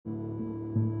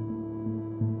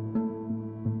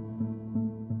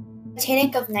Titanic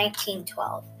of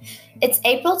 1912. It's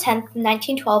April 10th,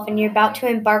 1912, and you're about to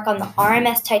embark on the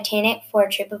RMS Titanic for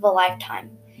a trip of a lifetime.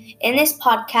 In this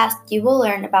podcast, you will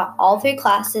learn about all three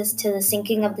classes to the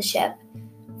sinking of the ship.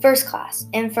 First class.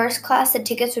 In first class, the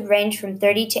tickets would range from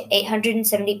 30 to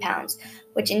 870 pounds,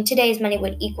 which in today's money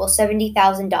would equal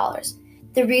 $70,000.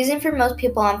 The reason for most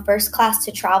people on first class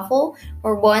to travel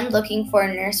were 1, looking for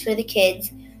a nurse for the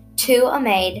kids, 2, a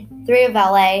maid, 3, a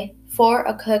valet, 4,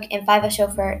 a cook, and 5, a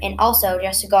chauffeur, and also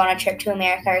just to go on a trip to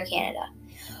America or Canada.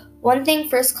 One thing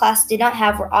first class did not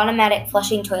have were automatic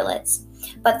flushing toilets,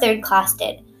 but third class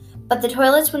did. But the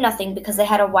toilets were nothing because they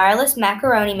had a wireless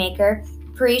macaroni maker,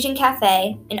 Parisian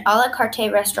cafe, an a la carte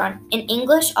restaurant. In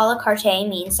English, a la carte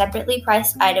means separately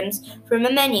priced items from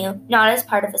a menu, not as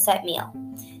part of a set meal.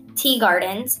 Tea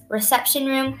gardens, reception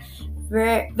room,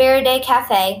 Verde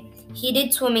cafe,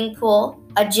 heated swimming pool,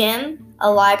 a gym, a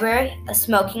library, a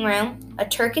smoking room, a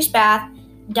Turkish bath,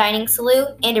 dining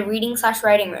saloon, and a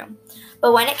reading/writing room.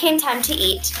 But when it came time to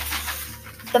eat,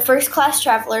 the first-class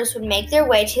travelers would make their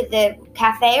way to the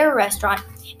cafe or restaurant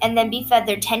and then be fed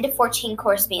their 10 to 14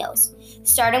 course meals,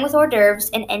 starting with hors d'oeuvres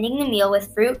and ending the meal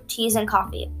with fruit, teas, and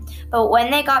coffee. But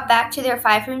when they got back to their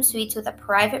 5-room suites with a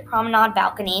private promenade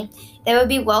balcony, they would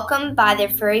be welcomed by their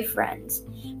furry friends.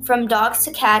 From dogs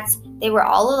to cats, they were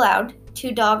all allowed.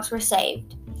 2 dogs were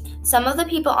saved. Some of the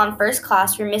people on first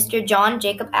class were Mr. John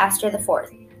Jacob Astor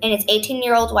IV and his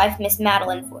 18-year-old wife, Miss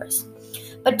Madeline Force.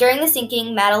 But during the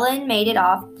sinking, Madeline made it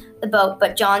off the boat,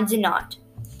 but John did not.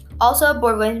 Also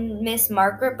aboard was Miss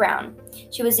Margaret Brown.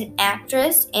 She was an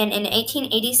actress and in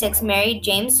 1886 married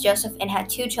James Joseph and had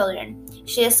 2 children.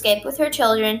 She escaped with her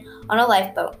children on a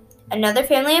lifeboat. Another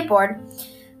family aboard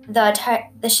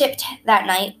the ship that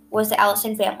night was the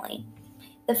Allison family.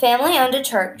 The family owned a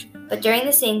church, but during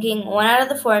the sinking, 1 out of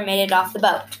the 4 made it off the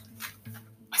boat.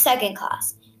 Second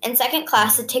class. In second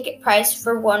class, the ticket price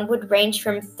for one would range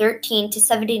from 13 to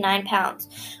 79 pounds,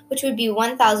 which would be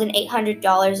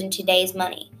 $1,800 in today's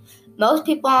money. Most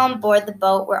people on board the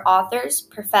boat were authors,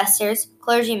 professors,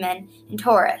 clergymen, and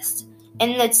tourists.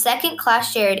 In the second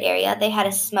class shared area, they had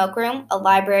a smoke room, a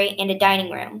library, and a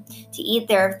dining room to eat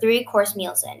their 3-course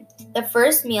meals in. The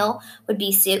first meal would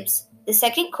be soups, the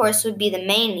second course would be the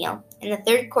main meal, and the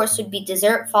third course would be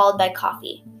dessert followed by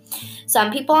coffee.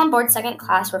 Some people on board second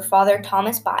class were Father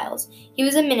Thomas Biles. He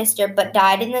was a minister but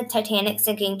died in the Titanic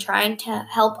sinking trying to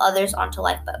help others onto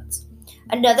lifeboats.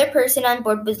 Another person on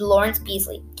board was Lawrence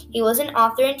Beasley. He was an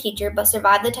author and teacher but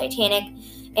survived the Titanic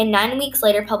and 9 weeks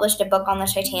later published a book on the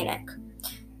Titanic.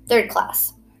 Third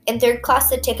class. In third class,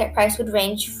 the ticket price would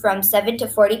range from 7 to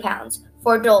 40 pounds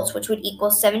for adults, which would equal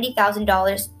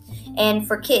 $70,000, and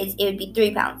for kids, it would be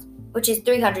 3 pounds, which is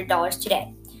 $300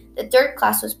 today. The third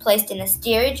class was placed in the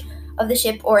steerage of the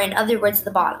ship, or in other words, the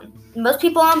bottom. Most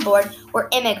people on board were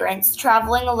immigrants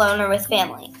traveling alone or with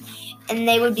family, and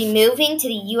they would be moving to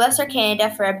the U.S. or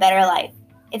Canada for a better life.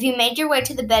 If you made your way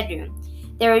to the bedroom,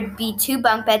 there would be 2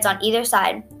 bunk beds on either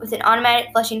side, with an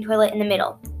automatic flushing toilet in the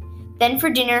middle. Then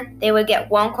for dinner, they would get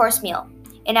 1-course meal,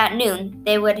 and at noon,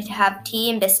 they would have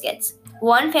tea and biscuits.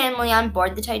 One family on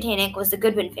board the Titanic was the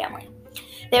Goodwin family.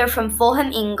 They were from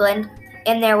Fulham, England,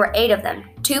 and there were 8 of them,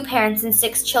 2 parents and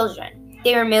 6 children.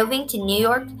 They were moving to New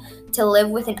York to live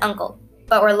with an uncle,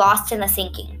 but were lost in the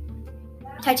sinking.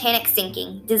 Titanic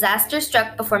sinking. Disaster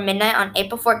struck before midnight on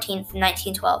April 14th,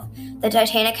 1912. The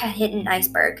Titanic had hit an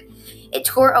iceberg. It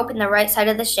tore open the right side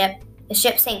of the ship. The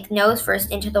ship sank nose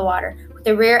first into the water, with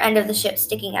the rear end of the ship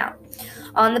sticking out.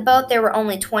 On the boat, there were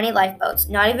only 20 lifeboats,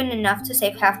 not even enough to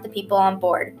save half the people on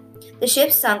board. The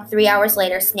ship sunk 3 hours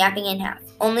later, snapping in half.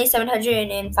 Only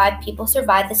 705 people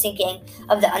survived the sinking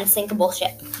of the unsinkable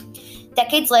ship.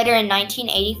 Decades later, in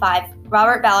 1985,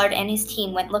 Robert Ballard and his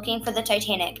team went looking for the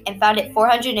Titanic and found it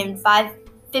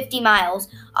 450 miles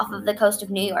off of the coast of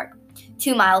New York,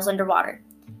 2 miles underwater.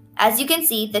 As you can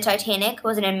see, the Titanic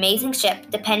was an amazing ship,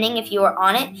 depending if you were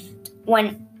on it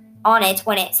when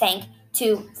it sank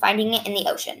to finding it in the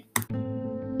ocean.